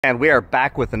And we are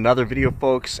back with another video,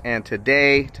 folks, and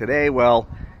today, well,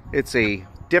 it's a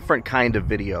different kind of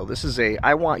video. This is a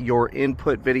I want your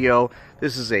input video.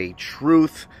 This is a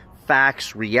truth,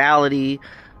 facts, reality.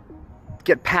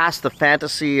 Get past the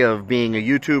fantasy of being a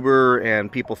YouTuber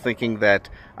and people thinking that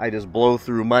I just blow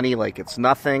through money like it's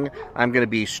nothing. I'm going to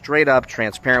be straight up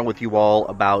transparent with you all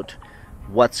about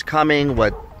what's coming,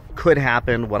 what could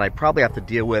happen, what I probably have to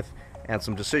deal with, and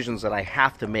some decisions that I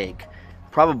have to make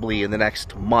probably in the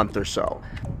next month or so.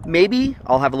 Maybe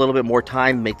I'll have a little bit more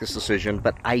time to make this decision,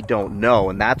 but I don't know,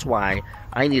 and that's why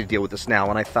I need to deal with this now.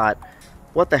 And I thought,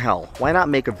 what the hell? Why not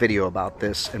make a video about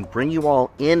this and bring you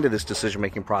all into this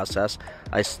decision-making process?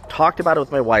 I talked about it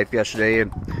with my wife yesterday,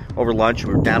 and over lunch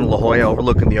we were down in La Jolla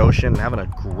overlooking the ocean, having a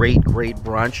great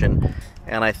brunch,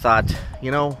 and I thought,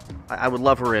 you know, I would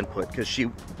love her input because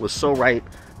she was so right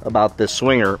about this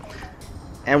swinger.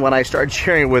 And when I started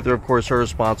sharing it with her, of course, her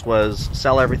response was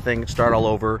sell everything, start all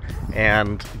over,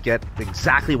 and get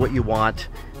exactly what you want,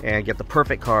 and get the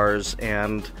perfect cars,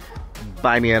 and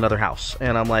buy me another house.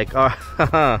 And I'm like,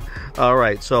 oh, all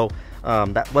right. So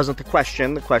that wasn't the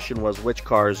question. The question was, which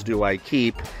cars do I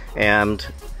keep? And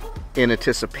in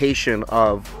anticipation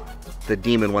of the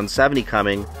Demon 170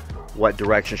 coming, what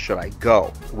direction should I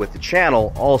go with the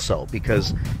channel also,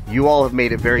 because you all have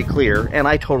made it very clear, and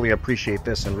I totally appreciate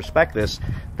this and respect this,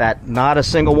 that not a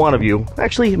single one of you,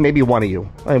 actually maybe one of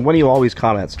you, and one of you always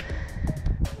comments,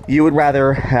 you would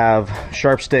rather have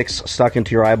sharp sticks stuck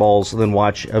into your eyeballs than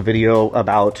watch a video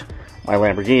about my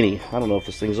Lamborghini. I don't know if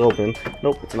this thing's open.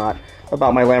 Nope, it's not.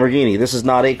 About my Lamborghini. This is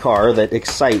not a car that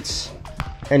excites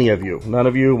any of you. None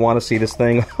of you want to see this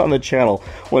thing on the channel.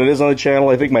 When it is on the channel,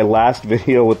 I think my last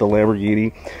video with the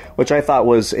Lamborghini, which I thought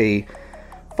was a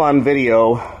fun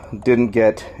video, didn't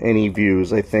get any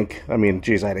views. I mean,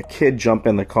 geez, I had a kid jump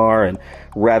in the car and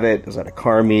rev it. It was at a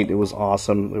car meet. It was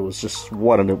awesome. It was just,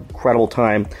 what an incredible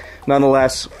time.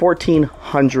 Nonetheless,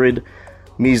 1,400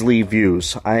 measly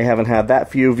views. I haven't had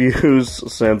that few views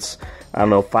since, I don't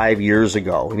know, 5 years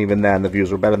ago. And even then, the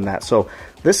views were better than that. So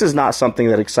this is not something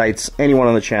that excites anyone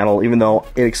on the channel, even though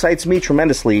it excites me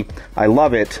tremendously. I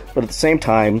love it, but at the same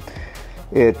time,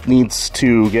 it needs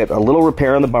to get a little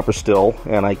repair on the bumper still,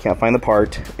 and I can't find the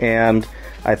part, and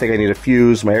I think I need a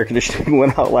fuse. My air conditioning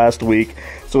went out last week,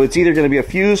 so it's either going to be a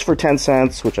fuse for 10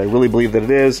 cents, which I really believe that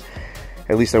it is.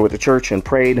 At least I went to church and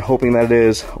prayed, hoping that it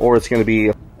is, or it's going to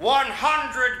be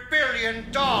 $100 billion.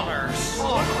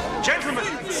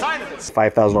 Gentlemen, sign of it.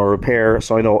 $5,000 repair.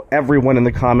 So I know everyone in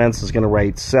the comments is going to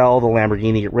write, sell the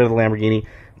Lamborghini, get rid of the Lamborghini.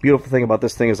 Beautiful thing about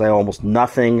this thing is I owe almost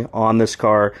nothing on this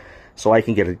car, so I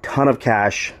can get a ton of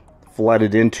cash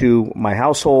flooded into my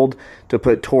household to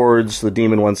put towards the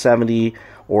Demon 170,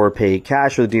 or pay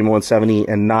cash for the Demon 170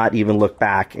 and not even look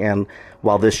back. And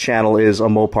while this channel is a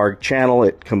Mopar channel,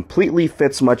 it completely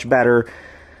fits much better.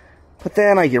 But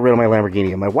then I get rid of my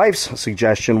Lamborghini. And my wife's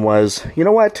suggestion was, you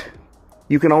know what?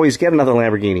 You can always get another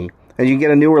Lamborghini. And you can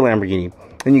get a newer Lamborghini.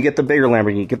 And you get the bigger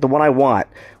Lamborghini. Get the one I want,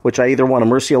 which I either want a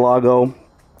Murcielago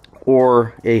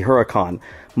or a Huracan.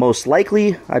 Most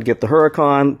likely, I'd get the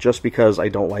Huracan just because I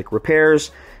don't like repairs.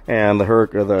 And the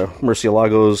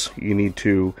Murcielagos, you need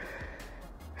to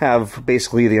have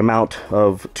basically the amount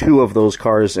of 2 of those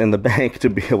cars in the bank to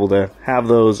be able to have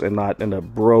those and not end up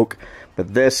broke.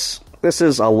 But this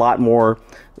is a lot more,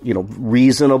 you know,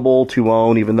 reasonable to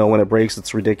own, even though when it breaks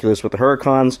it's ridiculous. With the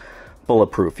Huracans,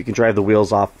 bulletproof. You can drive the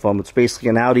wheels off of them. It's basically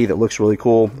an Audi that looks really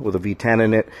cool with a V10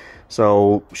 in it.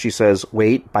 So she says,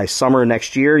 wait, by summer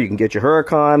next year you can get your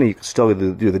Huracan, you can still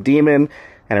do the Demon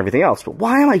and everything else. But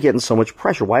why am I getting so much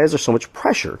pressure? Why is there so much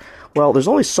pressure? Well, there's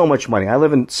only so much money. I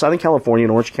live in Southern California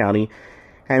in Orange County,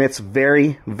 and it's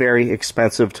very, very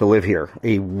expensive to live here.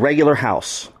 A regular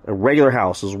house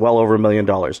is well over $1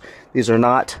 million. These are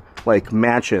not like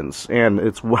mansions, and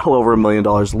it's well over $1 million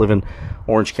to live in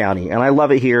Orange County. And I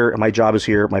love it here. My job is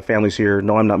here. My family's here.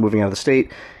 No, I'm not moving out of the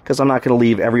state because I'm not going to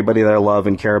leave everybody that I love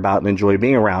and care about and enjoy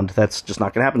being around. That's just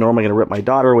not going to happen. Nor am I going to rip my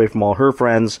daughter away from all her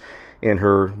friends in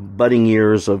her budding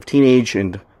years of teenage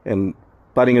and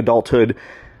budding adulthood.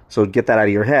 So get that out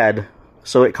of your head.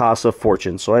 So it costs a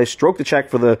fortune. So I stroke the check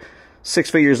for the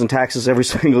 6 figures in taxes every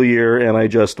single year, and I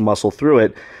just muscle through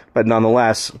it. But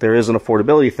nonetheless, there is an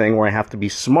affordability thing where I have to be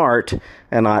smart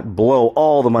and not blow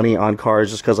all the money on cars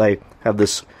just because I have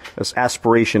this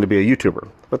aspiration to be a YouTuber.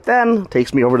 But then it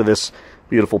takes me over to this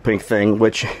beautiful pink thing,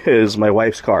 which is my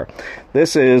wife's car.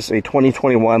 This is a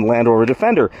 2021 Land Rover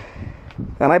Defender.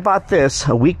 And I bought this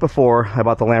a week before I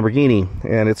bought the Lamborghini,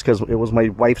 and it's because it was my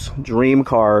wife's dream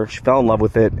car. She fell in love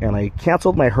with it, and I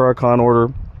canceled my Huracan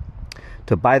order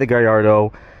to buy the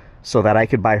Gallardo so that I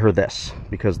could buy her this,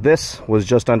 because this was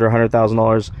just under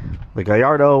 $100,000. The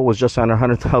Gallardo was just under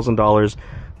 $100,000.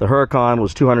 The Huracan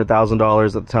was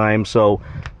 $200,000 at the time. So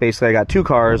basically I got two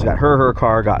cars, got her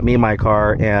car, got me my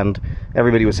car, and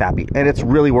everybody was happy. And it's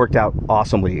really worked out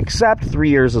awesomely, except 3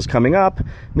 years is coming up,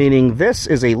 meaning this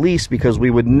is a lease, because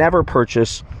we would never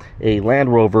purchase a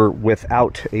Land Rover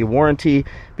without a warranty,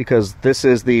 because this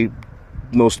is the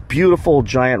most beautiful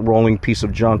giant rolling piece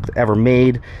of junk ever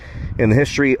made in the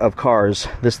history of cars.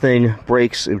 This thing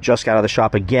breaks. It just got out of the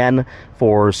shop again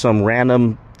for some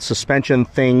random suspension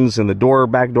things, and the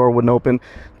back door wouldn't open.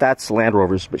 That's Land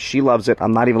Rovers, but she loves it.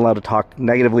 I'm not even allowed to talk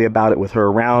negatively about it with her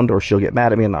around, or she'll get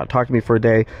mad at me and not talk to me for a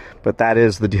day. But that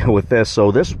is the deal with this.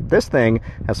 So this thing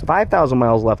has 5,000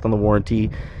 miles left on the warranty,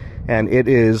 and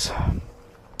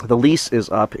the lease is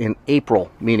up in April,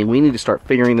 meaning we need to start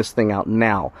figuring this thing out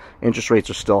now. Interest rates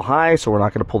are still high, so we're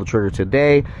not going to pull the trigger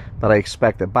today, but I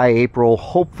expect that by April,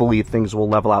 hopefully things will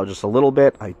level out just a little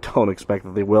bit. I don't expect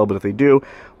that they will, but if they do,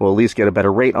 we'll at least get a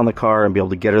better rate on the car and be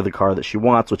able to get her the car that she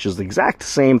wants, which is the exact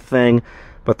same thing,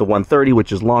 but the 130,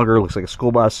 which is longer, looks like a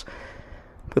school bus.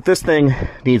 But this thing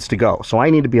needs to go, so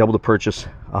I need to be able to purchase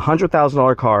a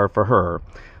 $100,000 car for her,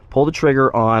 pull the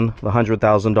trigger on the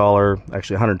 $100,000,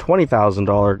 actually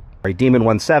 $120,000 Demon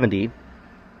 170,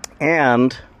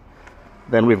 and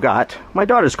then we've got my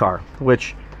daughter's car,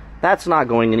 which that's not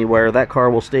going anywhere. That car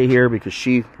will stay here because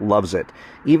she loves it.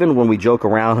 Even when we joke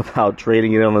around about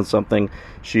trading it in on something,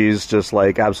 she's just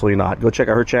like, absolutely not. Go check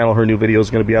out her channel. Her new video is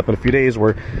going to be up in a few days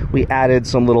where we added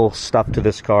some little stuff to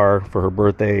this car for her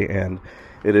birthday, and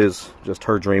it is just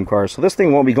her dream car. So this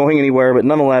thing won't be going anywhere, but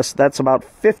nonetheless, that's about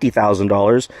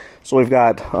 $50,000. So we've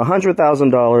got $100,000,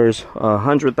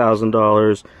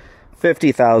 $100,000,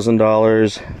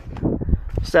 $50,000,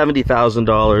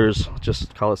 $70,000,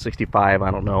 just call it 65, I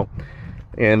don't know.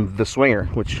 And the Swinger,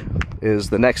 which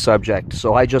is the next subject.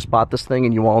 So I just bought this thing,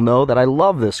 and you all know that I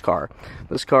love this car.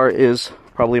 This car is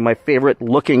probably my favorite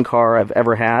looking car I've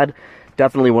ever had.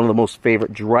 Definitely one of the most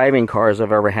favorite driving cars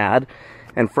I've ever had.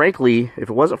 And frankly, if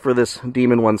it wasn't for this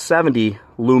Demon 170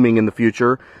 looming in the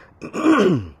future,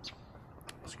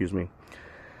 excuse me,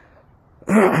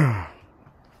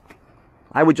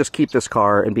 I would just keep this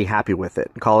car and be happy with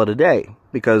it and call it a day,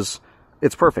 because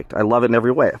it's perfect. I love it in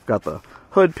every way. I've got the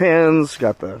hood pins,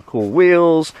 got the cool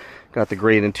wheels, got the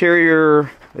great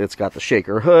interior, it's got the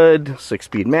shaker hood,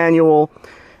 6-speed manual.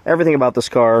 Everything about this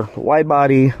car, wide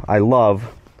body, I love,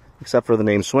 except for the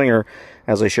name Swinger,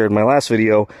 as I shared in my last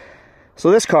video. So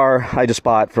this car I just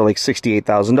bought for like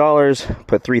 $68,000,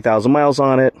 put 3,000 miles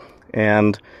on it,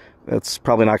 and it's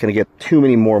probably not going to get too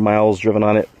many more miles driven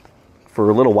on it for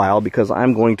a little while, because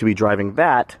I'm going to be driving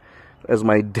that as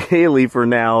my daily for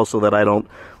now, so that I don't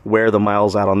wear the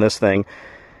miles out on this thing,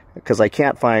 because I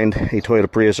can't find a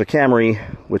Toyota Prius or Camry,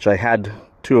 which I had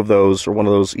two of those, or one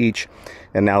of those each,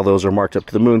 and now those are marked up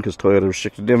to the moon because Toyota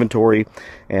restricted inventory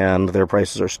and their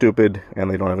prices are stupid and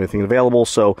they don't have anything available.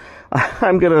 So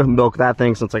I'm gonna milk that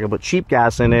thing, since I can put cheap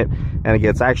gas in it and it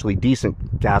gets actually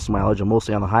decent gas mileage. I'm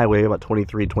mostly on the highway, about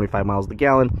 23, 25 miles a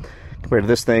gallon, compared to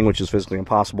this thing, which is physically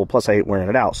impossible. Plus I hate wearing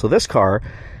it out. So this car,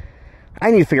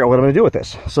 I need to figure out what I'm gonna do with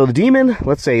this. So the Demon,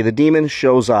 let's say the Demon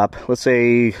shows up. Let's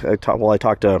say I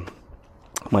talked to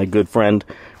my good friend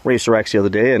Racer X the other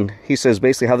day, and he says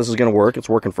basically how this is going to work, it's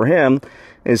working for him,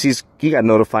 is he got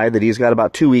notified that he's got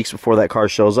about 2 weeks before that car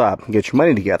shows up. Get your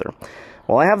money together.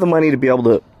 Well, I have the money to be able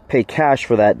to pay cash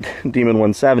for that Demon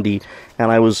 170,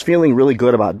 and I was feeling really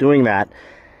good about doing that.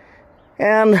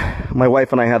 And my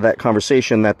wife and I had that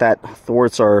conversation that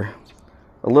thwarts a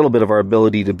little bit of our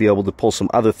ability to be able to pull some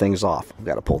other things off. I've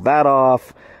got to pull that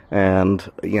off, and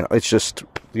it's just,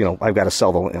 I've got to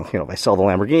sell if I sell the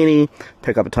Lamborghini,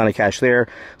 pick up a ton of cash there.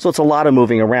 So it's a lot of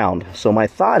moving around. So my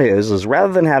thought is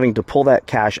rather than having to pull that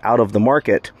cash out of the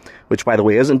market, which by the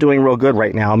way isn't doing real good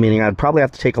right now, meaning I'd probably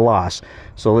have to take a loss.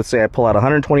 So let's say I pull out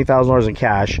 $120,000 in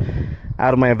cash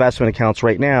out of my investment accounts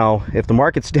right now. If the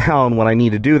market's down when I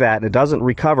need to do that, and it doesn't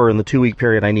recover in the 2-week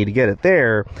period I need to get it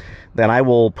there, then I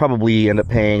will probably end up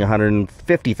paying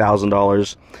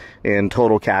 $150,000 in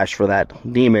total cash for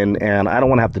that Demon, and I don't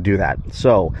want to have to do that.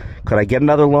 So, could I get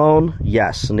another loan?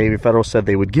 Yes. Navy Federal said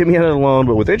they would give me another loan,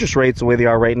 but with interest rates the way they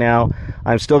are right now,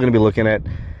 I'm still going to be looking at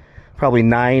probably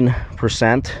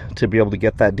 9% to be able to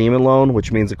get that Demon loan,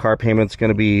 which means the car payment's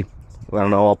going to be, I don't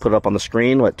know, I'll put it up on the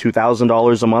screen, what,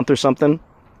 $2,000 a month or something,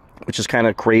 which is kind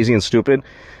of crazy and stupid.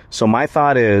 So my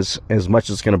thought is, as much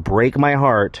as it's going to break my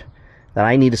heart, that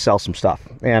I need to sell some stuff.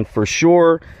 And for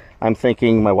sure, I'm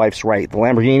thinking my wife's right. The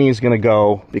Lamborghini is going to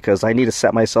go because I need to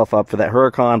set myself up for that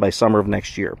Huracan by summer of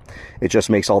next year. It just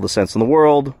makes all the sense in the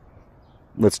world.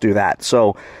 Let's do that.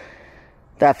 So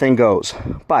that thing goes.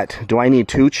 But do I need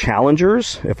 2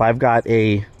 Challengers? If I've got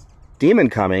a Demon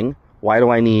coming, why do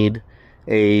I need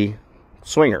a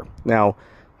Swinger? Now,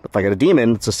 if I get a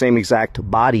Demon, it's the same exact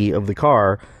body of the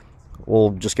car.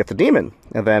 We'll just get the Demon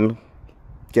and then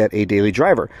get a daily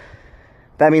driver.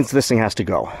 That means this thing has to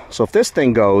go. So if this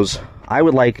thing goes, I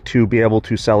would like to be able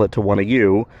to sell it to one of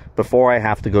you before I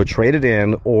have to go trade it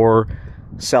in or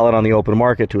sell it on the open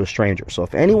market to a stranger. So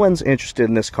if anyone's interested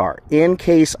in this car, in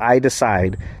case I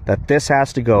decide that this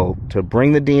has to go to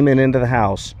bring the Demon into the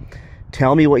house,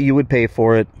 tell me what you would pay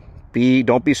for it.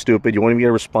 Don't be stupid. You won't even get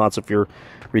a response if you're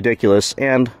ridiculous.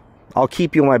 And I'll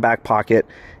keep you in my back pocket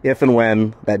if and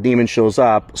when that Demon shows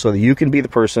up so that you can be the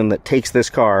person that takes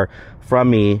this car from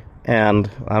me. And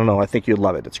I don't know, I think you'd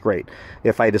love it. It's great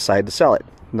if I decide to sell it.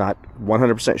 Not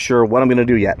 100% sure what I'm going to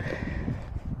do yet.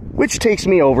 Which takes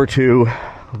me over to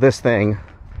this thing,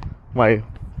 my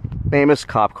famous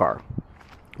cop car,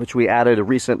 which we added a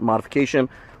recent modification,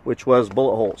 which was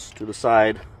bullet holes to the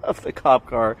side of the cop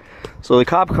car. So the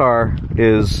cop car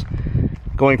is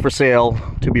going for sale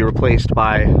to be replaced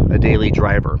by a daily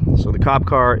driver. So the cop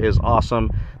car is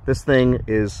awesome. This thing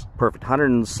is perfect.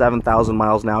 107,000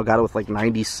 miles now. Got it with like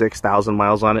 96,000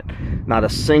 miles on it. Not a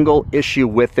single issue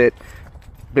with it.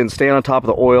 Been staying on top of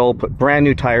the oil. Put brand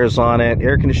new tires on it.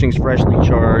 Air conditioning's freshly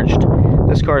charged.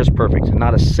 This car is perfect.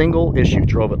 Not a single issue.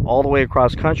 Drove it all the way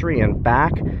across country and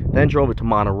back. Then drove it to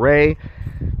Monterey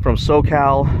from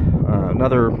SoCal.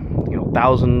 Another,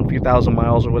 few thousand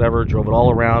miles or whatever. Drove it all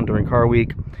around during car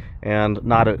week. And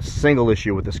not a single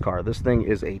issue with this car. This thing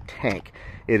is a tank.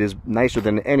 It is nicer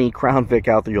than any Crown Vic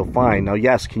out there you'll find. Now,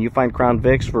 yes, can you find Crown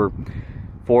Vics for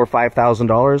 $4,000 or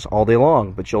 $5,000 all day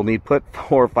long? But you'll need to put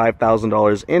 $4,000 or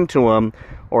 $5,000 into them,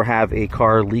 or have a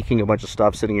car leaking a bunch of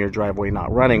stuff sitting in your driveway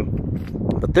not running.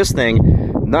 But this thing,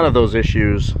 none of those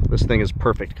issues. This thing is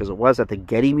perfect because it was at the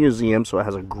Getty Museum, so it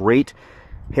has a great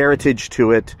heritage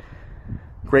to it.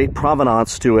 Great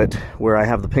provenance to it, where I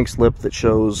have the pink slip that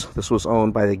shows this was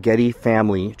owned by the Getty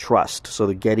Family Trust. So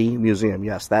the Getty Museum,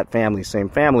 yes, that family, same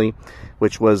family,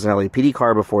 which was an LAPD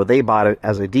car before they bought it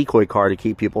as a decoy car to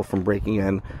keep people from breaking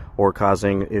in or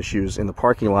causing issues in the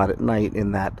parking lot at night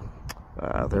in that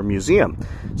their museum.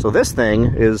 So this thing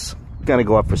is going to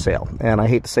go up for sale, and I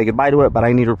hate to say goodbye to it, but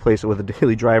I need to replace it with a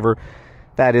daily driver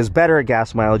that is better at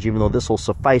gas mileage, even though this will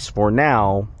suffice for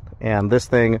now. And this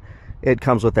thing, it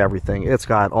comes with everything. It's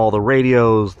got all the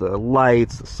radios, the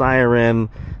lights, the siren,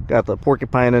 got the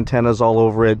porcupine antennas all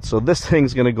over it. So this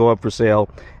thing's going to go up for sale,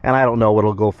 and I don't know what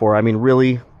it'll go for. I mean,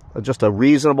 really, just a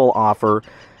reasonable offer,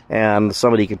 and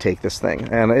somebody can take this thing.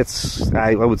 And it's,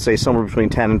 I would say, somewhere between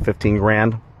 10 and 15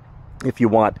 grand. If you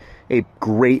want a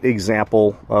great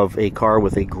example of a car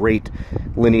with a great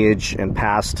lineage and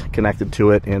past connected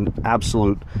to it in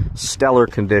absolute stellar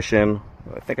condition.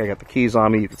 I think I got the keys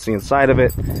on me. You can see inside of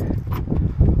it.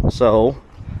 So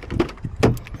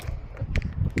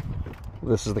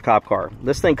this is the cop car.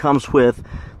 This thing comes with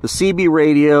the CB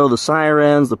radio, the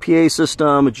sirens, the PA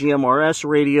system, a GMRS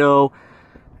radio,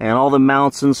 and all the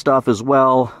mounts and stuff as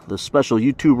well. The special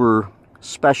YouTuber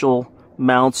special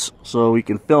mounts, so we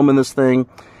can film in this thing.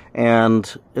 And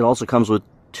it also comes with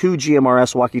 2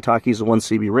 GMRS walkie-talkies and 1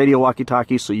 CB radio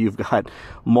walkie-talkie, so you've got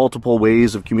multiple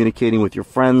ways of communicating with your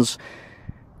friends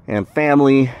and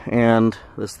family, and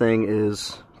this thing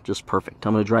is just perfect.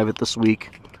 I'm going to drive it this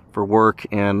week for work,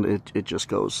 and it just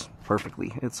goes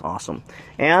perfectly. It's awesome.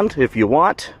 And if you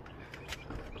want,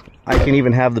 I can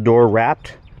even have the door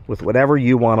wrapped with whatever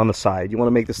you want on the side. You want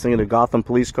to make this thing into a Gotham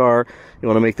police car, you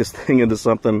want to make this thing into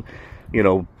something, I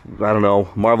don't know,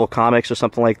 Marvel Comics or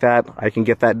something like that, I can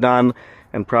get that done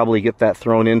and probably get that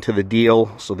thrown into the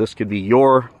deal. So this could be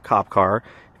your cop car.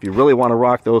 If you really want to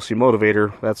rock the OC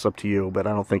Motivator, that's up to you, but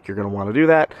I don't think you're going to want to do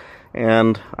that.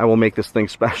 And I will make this thing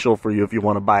special for you if you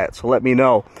want to buy it. So let me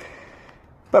know.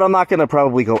 But I'm not going to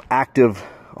probably go active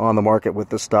on the market with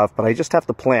this stuff, but I just have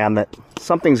to plan that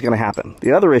something's going to happen.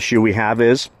 The other issue we have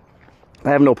is I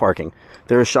have no parking.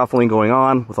 There is shuffling going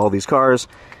on with all these cars,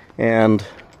 and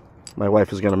my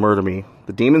wife is going to murder me.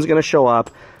 The Demon's going to show up.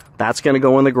 That's going to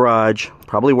go in the garage,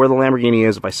 probably where the Lamborghini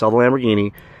is if I sell the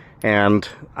Lamborghini. And,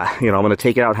 I'm going to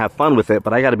take it out and have fun with it,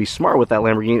 but I got to be smart with that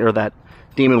Lamborghini, or that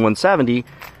Demon 170,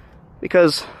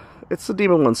 because it's the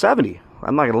Demon 170.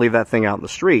 I'm not going to leave that thing out in the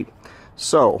street.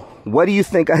 So, what do you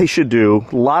think I should do?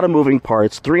 A lot of moving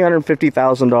parts,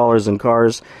 $350,000 in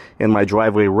cars in my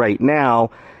driveway right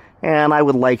now, and I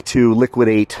would like to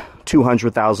liquidate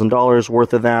 $200,000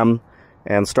 worth of them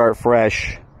and start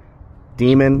fresh.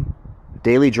 Demon,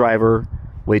 daily driver,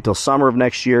 wait till summer of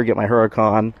next year, get my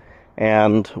Huracan,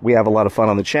 and we have a lot of fun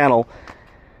on the channel.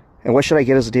 And what should I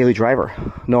get as a daily driver?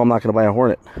 No, I'm not going to buy a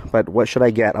Hornet, but what should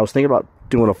I get? I was thinking about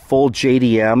doing a full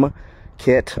JDM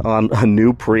kit on a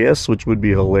new Prius, which would be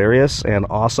hilarious and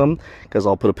awesome, because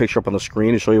I'll put a picture up on the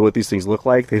screen to show you what these things look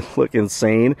like. They look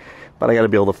insane, but I got to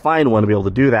be able to find one to be able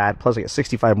to do that. Plus I get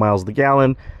 65 miles to the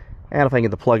gallon, and if I can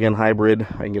get the plug-in hybrid,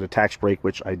 I can get a tax break,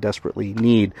 which I desperately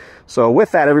need. So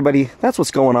with that, everybody, that's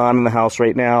what's going on in the house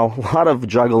right now. A lot of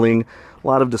juggling, a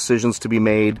lot of decisions to be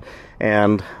made,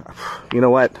 and you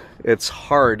know what? It's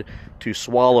hard to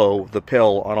swallow the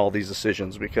pill on all these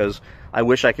decisions, because I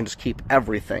wish I can just keep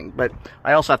everything, but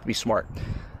I also have to be smart.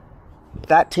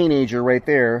 That teenager right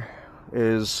there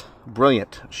is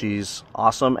brilliant. She's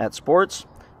awesome at sports,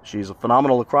 she's a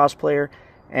phenomenal lacrosse player,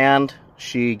 and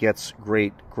she gets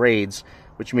great grades,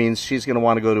 which means she's going to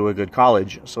want to go to a good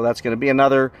college. So that's going to be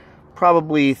another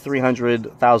probably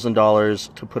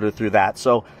 $300,000 to put her through that.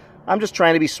 So I'm just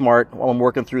trying to be smart while I'm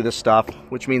working through this stuff,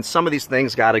 which means some of these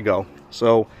things got to go.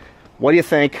 So what do you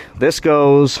think? This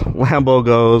goes, Lambo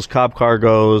goes, cop car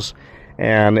goes,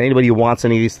 and anybody who wants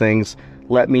any of these things,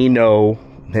 let me know.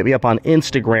 Hit me up on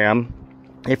Instagram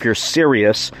if you're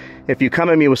serious. If you come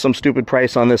at me with some stupid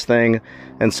price on this thing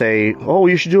and say, oh,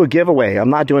 you should do a giveaway. I'm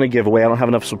not doing a giveaway. I don't have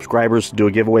enough subscribers to do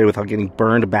a giveaway without getting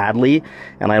burned badly,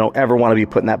 and I don't ever want to be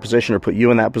put in that position or put you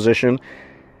in that position.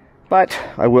 But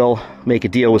I will make a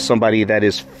deal with somebody that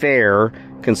is fair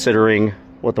considering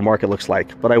what the market looks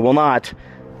like. But I will not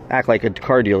act like a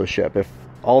car dealership. If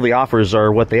all the offers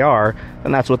are what they are,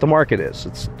 then that's what the market is.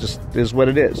 It's just is what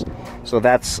it is. So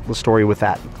that's the story with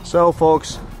that. So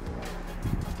folks,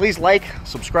 please like,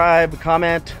 subscribe,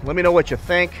 comment, let me know what you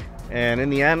think. And in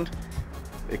the end,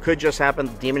 it could just happen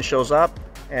the demon shows up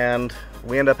and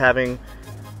we end up having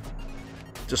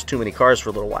just too many cars for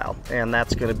a little while, and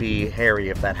that's going to be hairy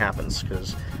if that happens,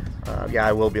 because yeah,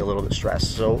 I will be a little bit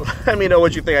stressed. So let me know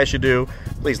what you think I should do.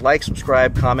 Please like,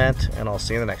 subscribe, comment, and I'll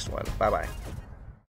see you in the next one. Bye bye.